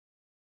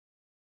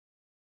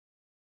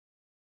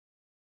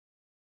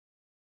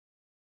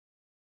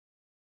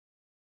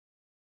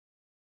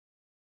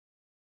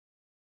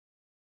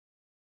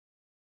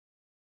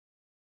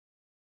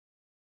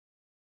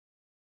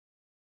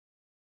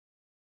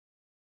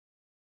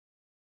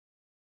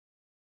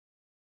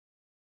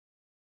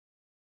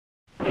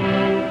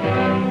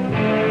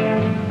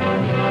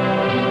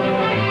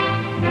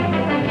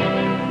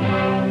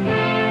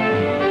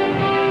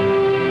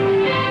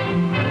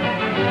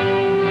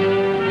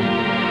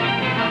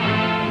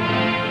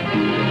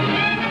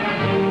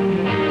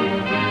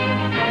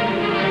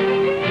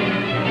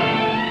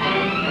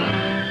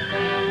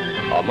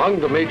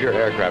Among the major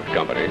aircraft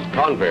companies,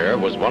 Convair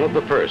was one of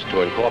the first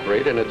to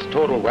incorporate in its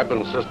total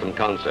weapons system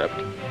concept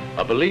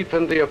a belief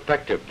in the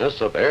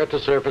effectiveness of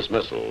air-to-surface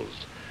missiles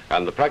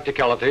and the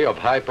practicality of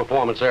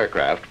high-performance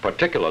aircraft,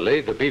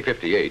 particularly the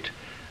B-58,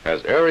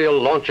 as aerial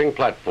launching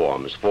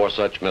platforms for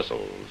such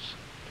missiles.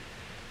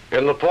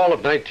 In the fall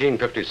of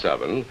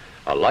 1957,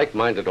 a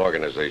like-minded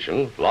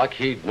organization,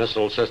 Lockheed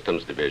Missile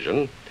Systems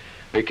Division,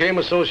 became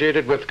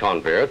associated with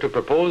Convair to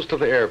propose to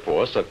the Air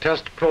Force a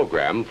test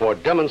program for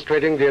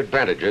demonstrating the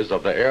advantages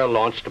of the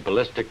air-launched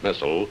ballistic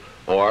missile,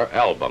 or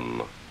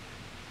ALBM.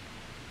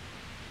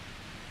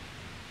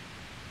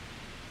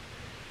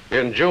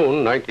 In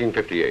June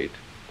 1958,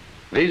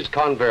 these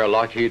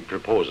Convair-Lockheed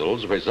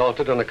proposals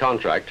resulted in a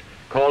contract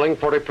calling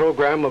for a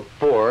program of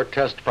 4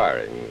 test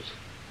firings.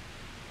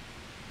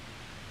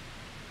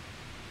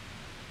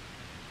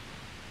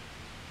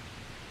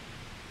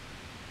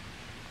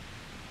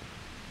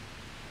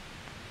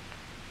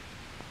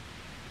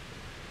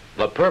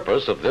 The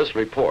purpose of this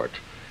report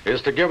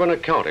is to give an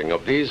accounting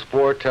of these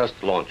 4 test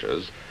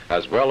launches,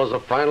 as well as a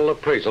final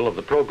appraisal of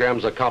the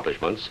program's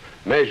accomplishments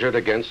measured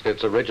against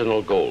its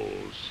original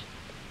goals.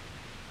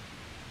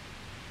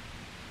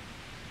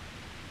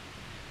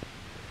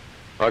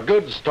 A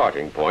good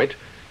starting point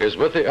is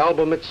with the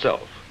ALBM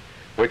itself,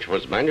 which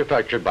was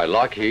manufactured by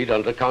Lockheed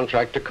under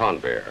contract to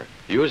Convair,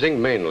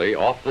 using mainly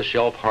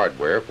off-the-shelf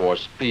hardware for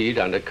speed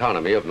and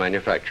economy of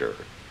manufacture.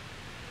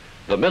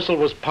 The missile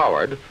was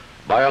powered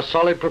by a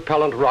solid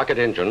propellant rocket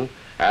engine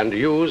and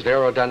used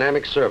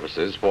aerodynamic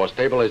surfaces for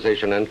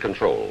stabilization and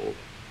control.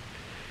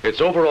 Its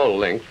overall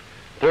length,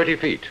 30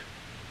 feet,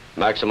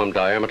 maximum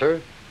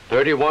diameter,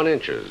 31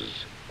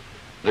 inches.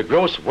 The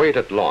gross weight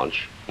at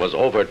launch was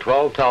over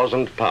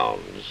 12,000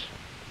 pounds.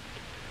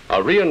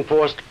 A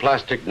reinforced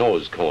plastic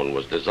nose cone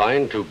was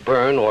designed to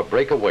burn or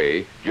break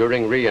away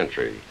during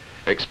re-entry,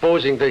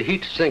 exposing the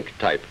heat sink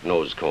type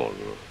nose cone.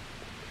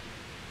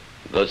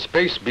 The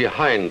space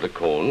behind the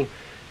cone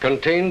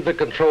contained the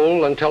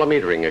control and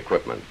telemetering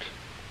equipment.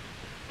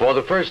 For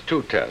the first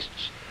 2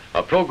 tests,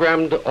 a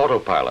programmed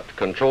autopilot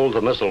controlled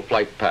the missile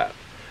flight path,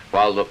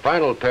 while the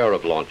final pair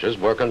of launches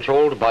were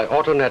controlled by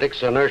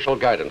Autonetics inertial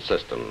guidance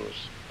systems.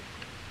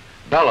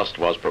 Ballast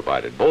was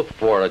provided both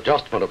for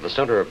adjustment of the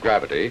center of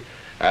gravity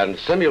and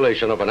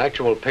simulation of an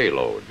actual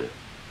payload.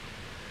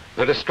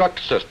 The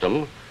destruct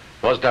system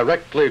was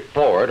directly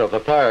forward of the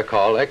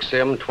Thiokol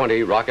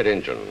XM-20 rocket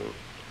engine.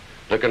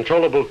 The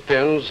controllable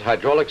fins,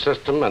 hydraulic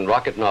system, and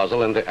rocket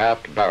nozzle in the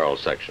aft barrel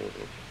section.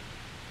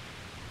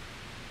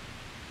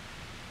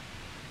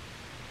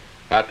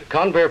 At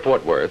Convair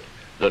Fort Worth,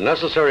 the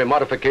necessary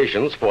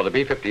modifications for the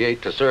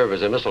B-58 to serve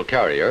as a missile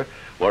carrier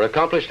were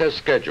accomplished as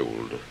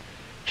scheduled.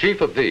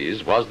 Chief of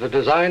these was the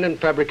design and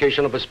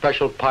fabrication of a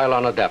special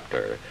pylon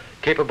adapter,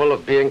 capable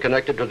of being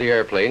connected to the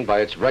airplane by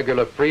its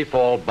regular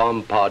free-fall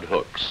bomb pod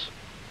hooks.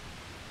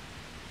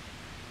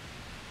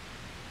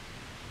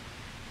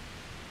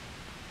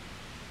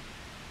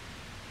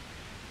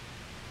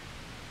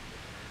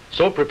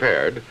 So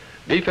prepared,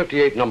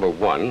 B-58 number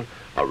 1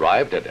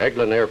 arrived at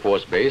Eglin Air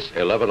Force Base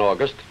 11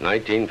 August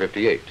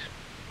 1958.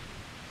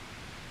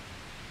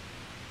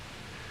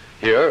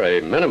 Here,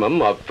 a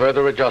minimum of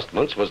further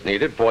adjustments was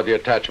needed for the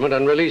attachment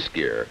and release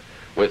gear,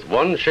 with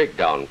 1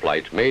 shakedown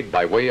flight made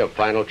by way of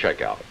final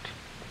checkout.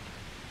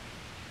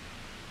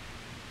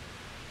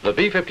 The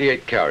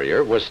B-58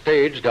 carrier was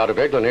staged out of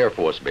Eglin Air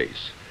Force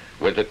Base,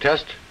 with the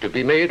test to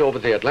be made over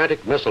the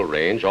Atlantic Missile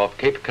Range off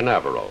Cape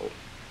Canaveral.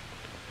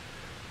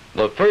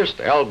 The first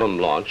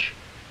ALBM launch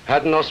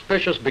had an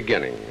auspicious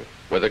beginning,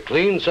 with a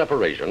clean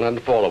separation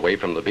and fall away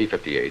from the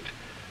B-58,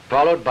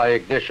 followed by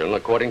ignition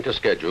according to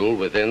schedule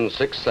within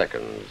 6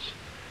 seconds.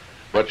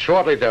 But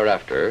shortly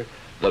thereafter,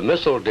 the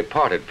missile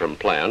departed from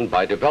plan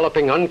by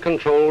developing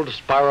uncontrolled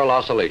spiral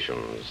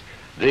oscillations.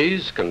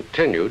 These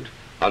continued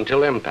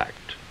until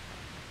impact.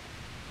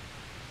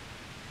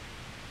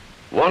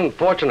 One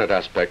fortunate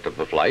aspect of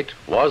the flight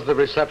was the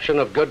reception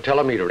of good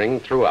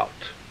telemetering throughout.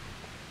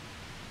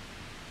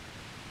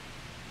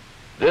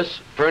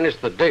 This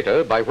furnished the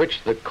data by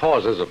which the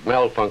causes of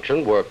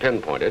malfunction were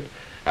pinpointed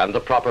and the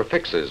proper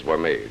fixes were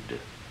made.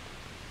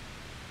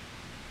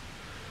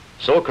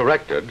 So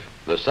corrected,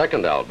 the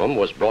second ALBM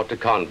was brought to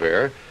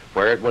Convair,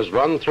 where it was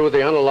run through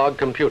the analog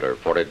computer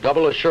for a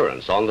double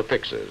assurance on the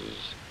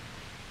fixes.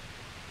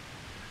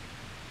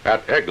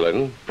 At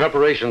Eglin,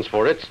 preparations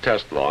for its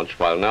test launch,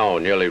 while now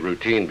nearly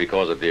routine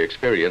because of the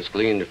experience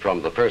gleaned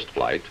from the first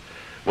flight,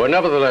 were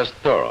nevertheless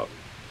thorough.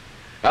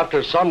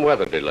 After some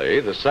weather delay,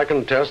 the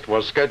second test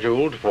was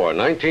scheduled for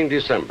 19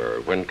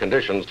 December, when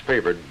conditions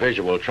favored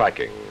visual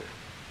tracking.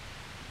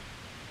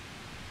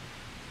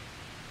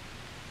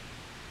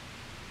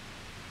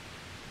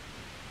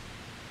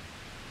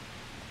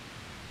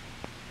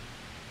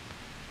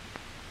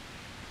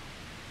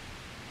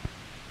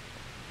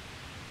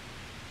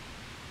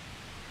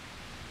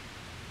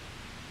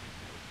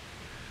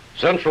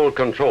 Central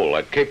Control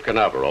at Cape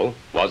Canaveral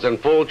was in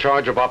full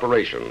charge of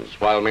operations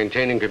while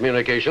maintaining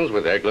communications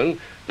with Eglin,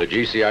 the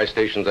GCI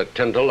stations at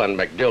Tyndall and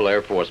MacDill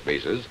Air Force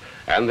bases,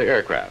 and the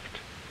aircraft.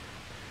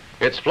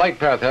 Its flight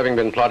path having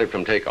been plotted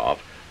from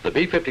takeoff, the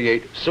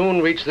B-58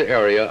 soon reached the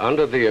area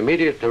under the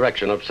immediate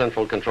direction of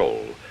central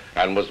control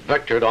and was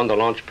vectored on the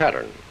launch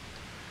pattern.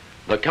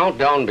 The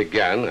countdown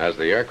began as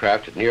the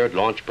aircraft neared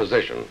launch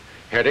position,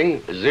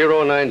 heading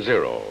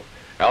 090,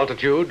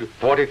 altitude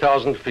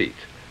 40,000 feet,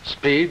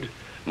 speed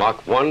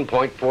Mach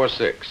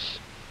 1.46.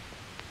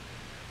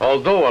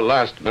 Although a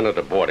last-minute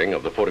aborting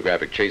of the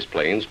photographic chase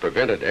planes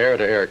prevented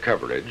air-to-air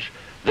coverage,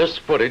 this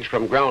footage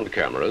from ground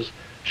cameras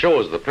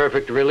shows the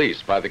perfect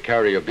release by the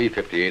carrier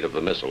B-58 of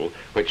the missile,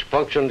 which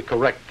functioned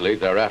correctly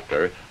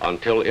thereafter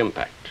until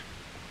impact.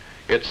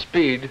 Its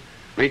speed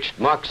reached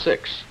Mach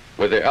 6,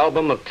 with the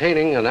album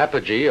obtaining an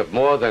apogee of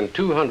more than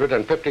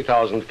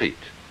 250,000 feet.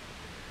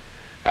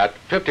 At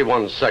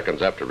 51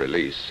 seconds after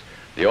release,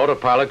 the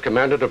autopilot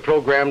commanded a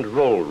programmed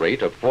roll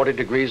rate of 40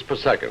 degrees per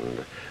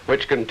second,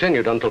 which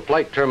continued until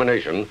flight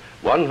termination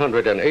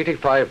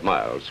 185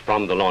 miles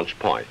from the launch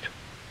point.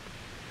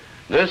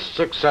 This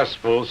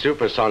successful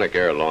supersonic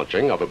air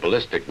launching of a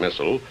ballistic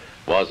missile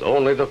was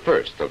only the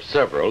first of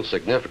several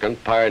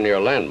significant pioneer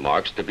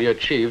landmarks to be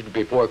achieved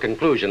before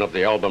conclusion of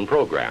the album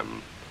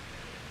program.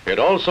 It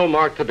also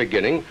marked the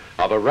beginning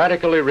of a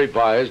radically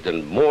revised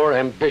and more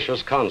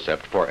ambitious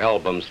concept for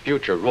album's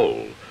future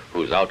role,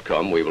 whose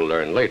outcome we will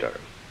learn later.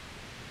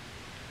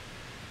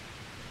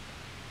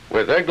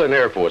 With Eglin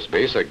Air Force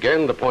Base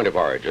again the point of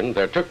origin,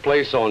 there took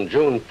place on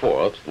June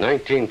 4th,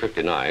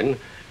 1959,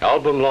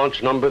 album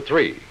launch number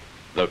 3,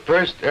 the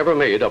first ever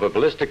made of a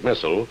ballistic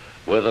missile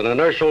with an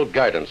inertial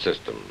guidance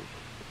system.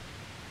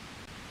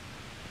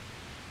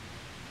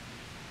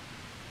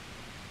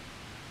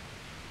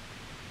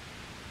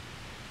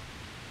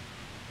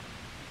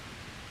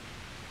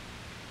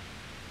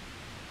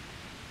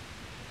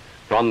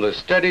 From the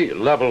steady,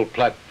 level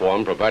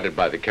platform provided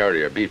by the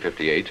carrier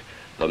B-58,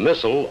 the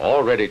missile,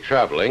 already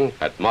traveling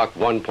at Mach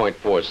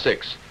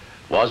 1.46,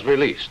 was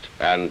released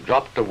and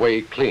dropped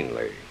away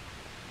cleanly.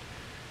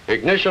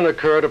 Ignition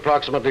occurred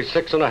approximately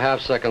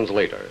 6.5 seconds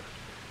later.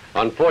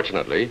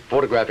 Unfortunately,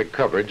 photographic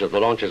coverage of the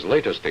launch's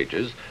later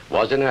stages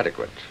was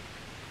inadequate.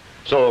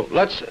 So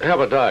let's have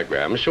a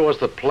diagram show us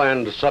the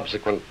planned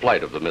subsequent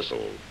flight of the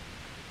missile.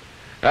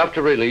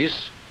 After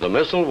release, the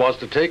missile was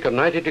to take a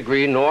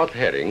 90-degree north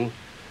heading,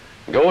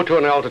 go to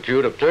an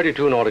altitude of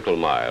 32 nautical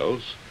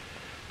miles,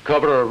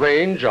 cover a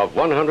range of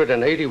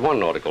 181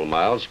 nautical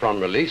miles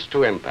from release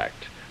to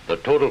impact, the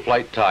total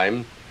flight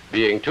time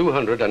being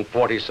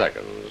 240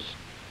 seconds.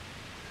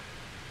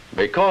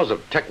 Because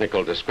of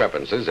technical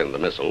discrepancies in the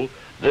missile,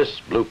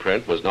 this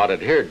blueprint was not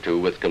adhered to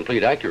with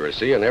complete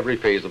accuracy in every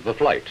phase of the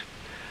flight.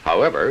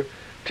 However,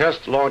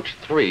 Test Launch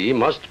 3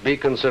 must be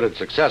considered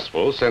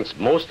successful since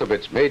most of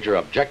its major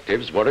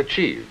objectives were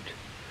achieved.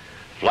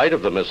 Flight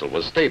of the missile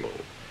was stable,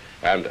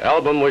 and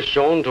album was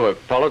shown to have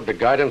followed the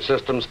guidance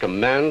system's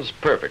commands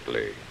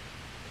perfectly.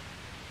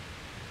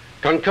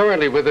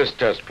 Concurrently with this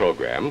test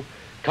program,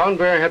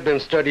 Convair had been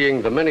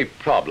studying the many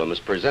problems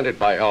presented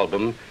by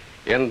album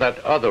in that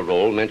other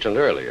role mentioned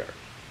earlier.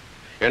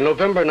 In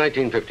November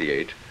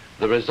 1958,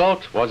 the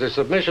result was a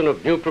submission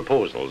of new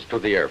proposals to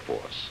the Air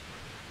Force.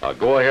 A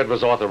go-ahead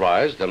was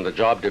authorized and the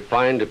job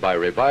defined by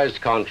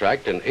revised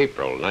contract in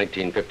April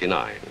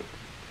 1959.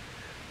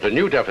 The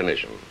new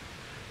definition: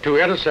 to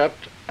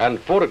intercept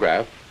and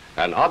photograph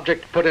an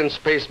object put in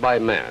space by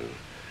man,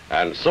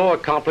 and so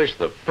accomplish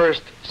the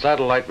first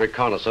satellite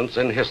reconnaissance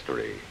in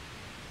history.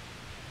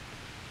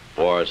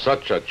 For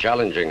such a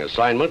challenging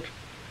assignment,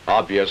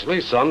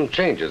 obviously some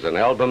changes in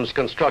album's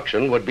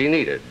construction would be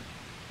needed.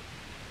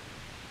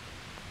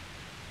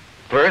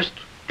 First,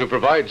 to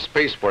provide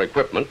space for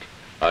equipment,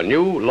 a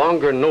new,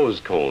 longer nose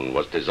cone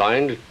was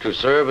designed to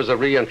serve as a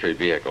re-entry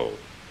vehicle.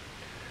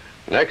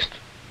 Next,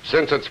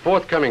 since its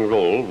forthcoming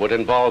role would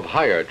involve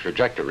higher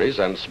trajectories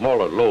and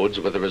smaller loads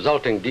with the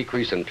resulting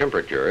decrease in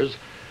temperatures,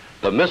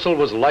 the missile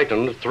was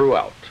lightened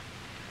throughout.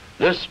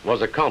 This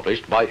was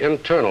accomplished by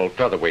internal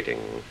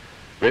featherweighting,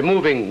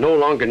 removing no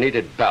longer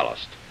needed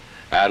ballast,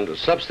 and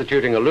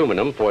substituting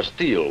aluminum for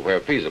steel where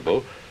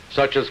feasible,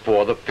 such as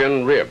for the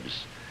fin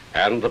ribs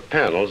and the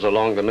panels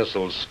along the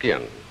missile's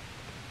skin.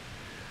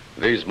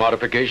 These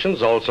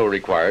modifications also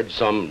required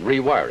some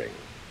rewiring.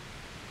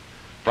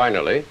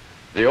 Finally,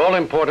 the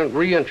all-important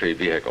re-entry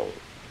vehicle.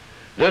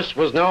 This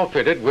was now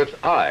fitted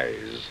with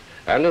eyes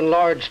and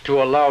enlarged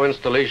to allow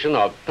installation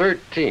of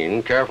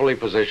 13 carefully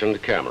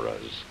positioned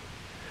cameras.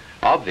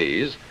 Of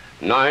these,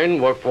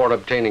 9 were for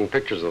obtaining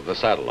pictures of the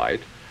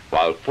satellite,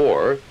 while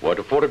 4 were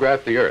to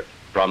photograph the Earth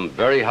from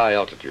very high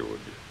altitude.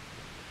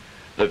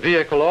 The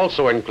vehicle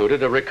also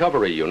included a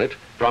recovery unit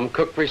from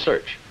Cook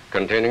Research,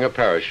 containing a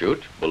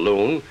parachute,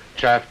 balloon,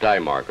 chaff dye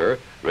marker,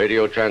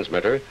 radio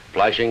transmitter,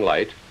 flashing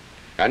light,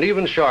 and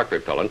even shark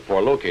repellent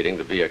for locating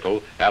the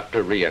vehicle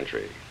after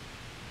re-entry.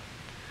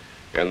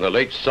 In the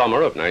late summer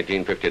of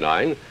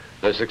 1959,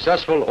 the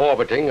successful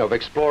orbiting of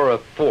Explorer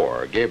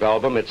 4 gave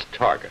album its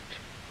target.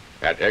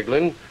 At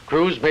Eglin,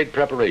 crews made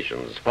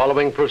preparations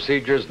following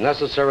procedures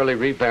necessarily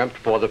revamped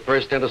for the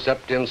first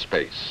intercept in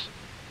space.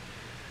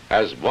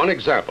 As one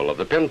example of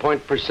the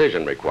pinpoint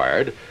precision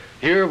required,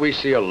 Here we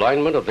see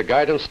alignment of the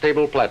guidance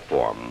stable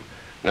platform,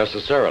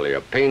 necessarily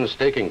a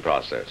painstaking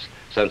process,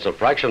 since a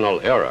fractional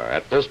error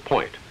at this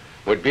point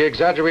would be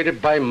exaggerated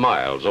by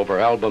miles over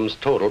Album's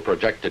total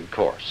projected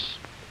course.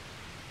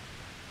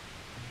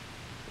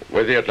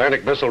 With the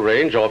Atlantic missile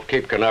range off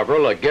Cape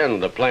Canaveral again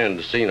the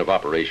planned scene of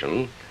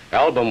operation,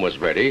 Album was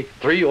ready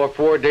 3 or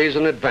 4 days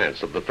in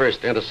advance of the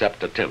first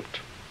intercept attempt.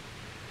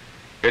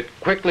 It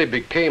quickly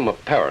became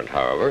apparent,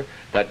 however,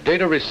 that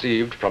data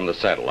received from the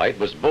satellite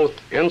was both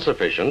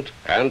insufficient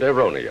and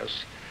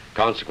erroneous.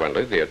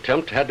 Consequently, the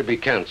attempt had to be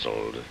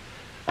canceled.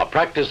 A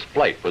practice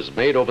flight was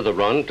made over the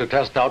run to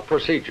test out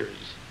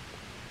procedures.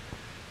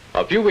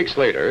 A few weeks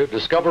later,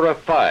 Discoverer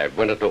 5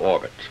 went into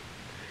orbit.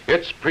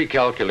 Its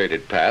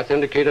pre-calculated path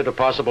indicated a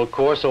possible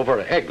course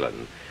over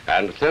Eglin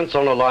and thence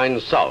on a line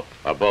south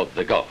above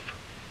the Gulf.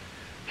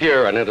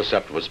 Here an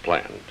intercept was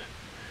planned.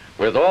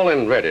 With all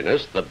in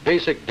readiness, the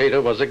basic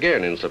data was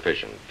again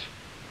insufficient.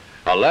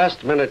 A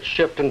last-minute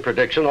shift in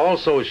prediction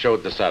also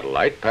showed the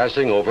satellite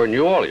passing over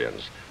New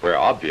Orleans, where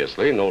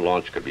obviously no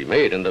launch could be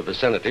made in the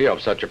vicinity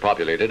of such a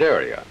populated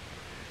area.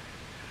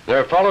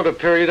 There followed a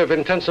period of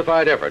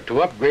intensified effort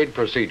to upgrade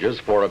procedures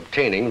for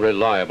obtaining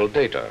reliable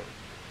data.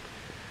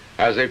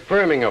 As a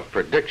firming of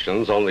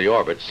predictions on the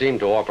orbit seemed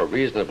to offer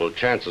reasonable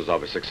chances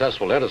of a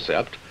successful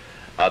intercept,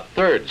 a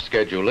third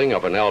scheduling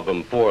of an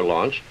Album 4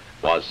 launch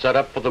was set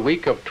up for the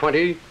week of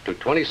 20 to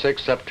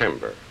 26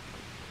 September.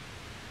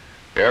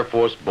 Air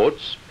Force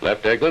boats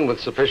left Eglin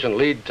with sufficient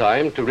lead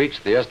time to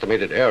reach the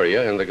estimated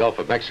area in the Gulf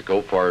of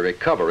Mexico for a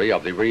recovery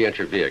of the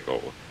re-entry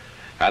vehicle,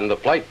 and the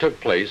flight took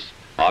place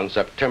on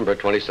September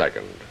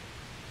 22nd.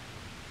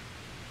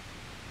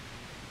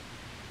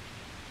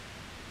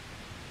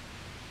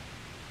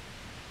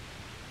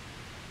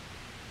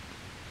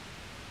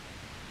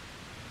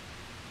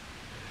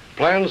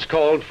 Plans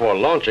called for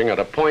launching at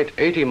a point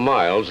 80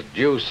 miles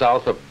due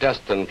south of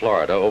Destin,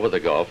 Florida, over the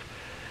Gulf,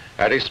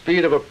 at a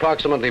speed of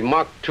approximately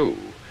Mach 2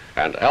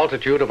 and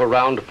altitude of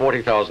around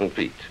 40,000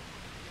 feet.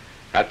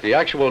 At the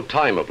actual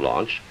time of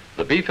launch,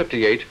 the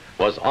B-58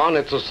 was on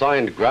its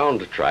assigned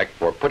ground track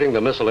for putting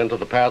the missile into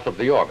the path of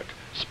the orbit.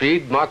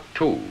 Speed Mach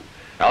 2,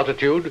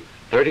 altitude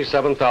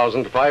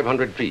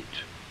 37,500 feet.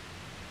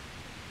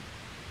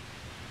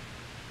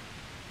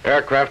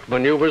 Aircraft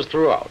maneuvers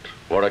throughout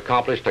were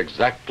accomplished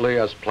exactly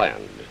as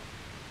planned.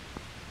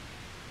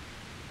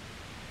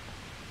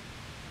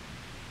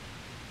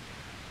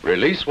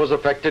 Release was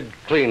effected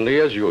cleanly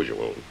as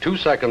usual, 2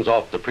 seconds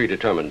off the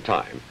predetermined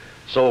time,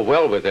 so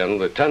well within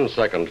the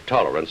 10-second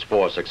tolerance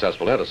for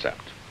successful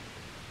intercept.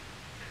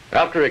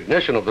 After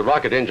ignition of the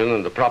rocket engine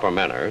in the proper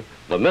manner,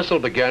 the missile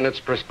began its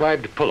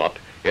prescribed pull-up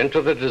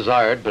into the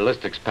desired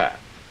ballistics path.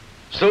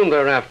 Soon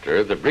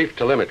thereafter, the brief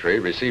telemetry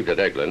received at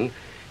Eglin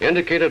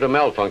indicated a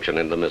malfunction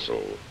in the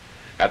missile.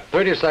 At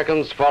 30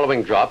 seconds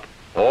following drop,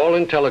 all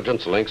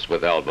intelligence links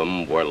with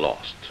Album were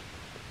lost.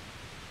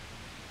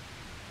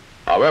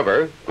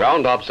 However,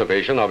 ground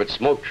observation of its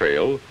smoke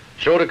trail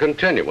showed a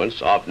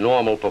continuance of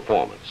normal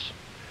performance.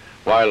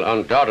 While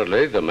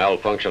undoubtedly the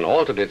malfunction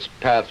altered its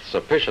path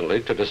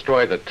sufficiently to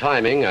destroy the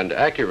timing and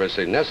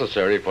accuracy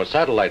necessary for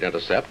satellite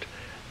intercept,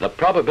 the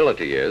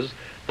probability is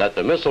that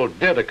the missile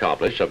did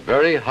accomplish a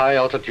very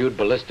high-altitude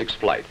ballistics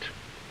flight.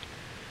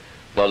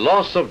 The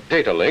loss of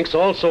data links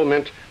also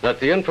meant that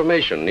the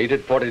information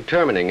needed for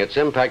determining its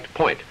impact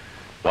point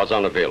was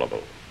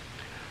unavailable.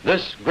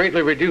 This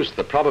greatly reduced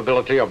the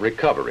probability of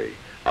recovery,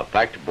 a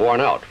fact borne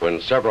out when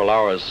several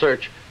hours'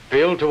 search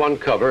failed to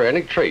uncover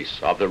any trace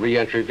of the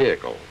re-entry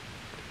vehicle.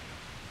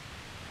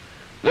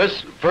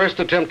 This first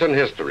attempt in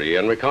history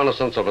in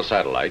reconnaissance of a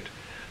satellite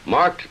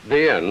marked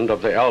the end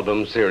of the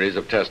Album series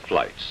of test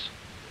flights.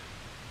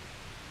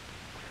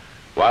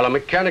 While a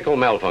mechanical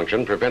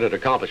malfunction prevented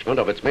accomplishment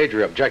of its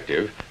major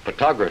objective,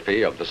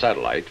 photography of the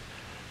satellite,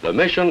 the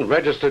mission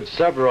registered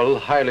several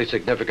highly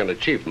significant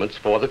achievements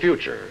for the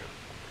future.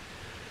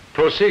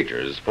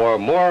 Procedures for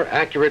more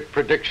accurate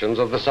predictions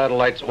of the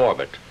satellite's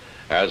orbit,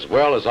 as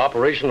well as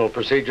operational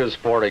procedures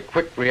for a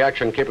quick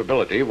reaction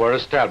capability, were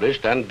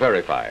established and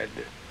verified.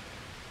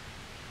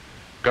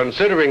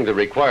 Considering the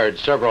required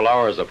several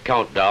hours of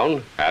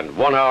countdown and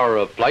 1 hour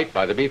of flight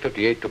by the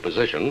B-58 to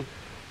position,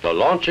 the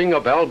launching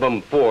of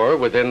Album 4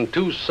 within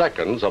 2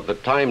 seconds of the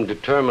time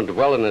determined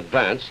well in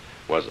advance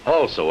was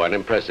also an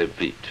impressive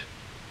feat.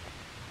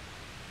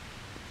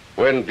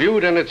 When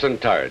viewed in its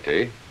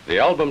entirety, the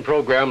Album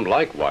program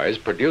likewise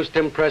produced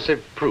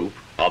impressive proof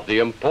of the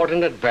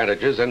important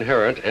advantages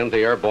inherent in the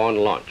airborne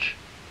launch.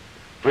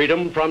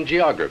 Freedom from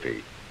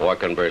geography, or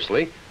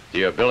conversely,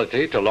 the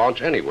ability to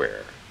launch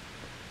anywhere.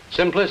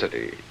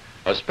 Simplicity,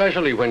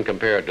 especially when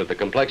compared to the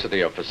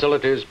complexity of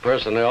facilities,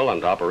 personnel,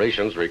 and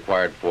operations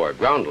required for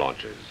ground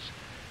launches.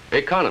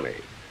 Economy,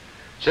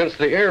 since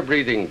the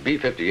air-breathing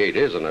B-58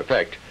 is, in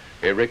effect,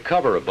 a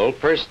recoverable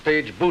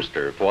first-stage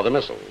booster for the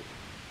missile.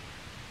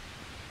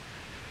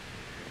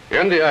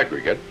 In the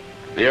aggregate,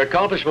 the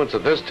accomplishments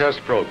of this test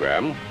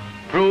program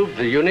proved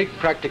the unique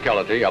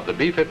practicality of the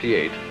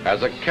B-58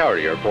 as a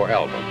carrier for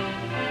Album.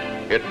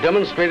 It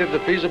demonstrated the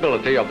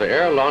feasibility of the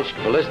air-launched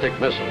ballistic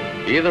missile,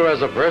 either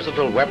as a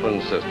versatile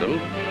weapons system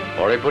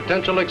or a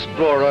potential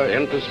explorer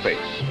into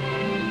space.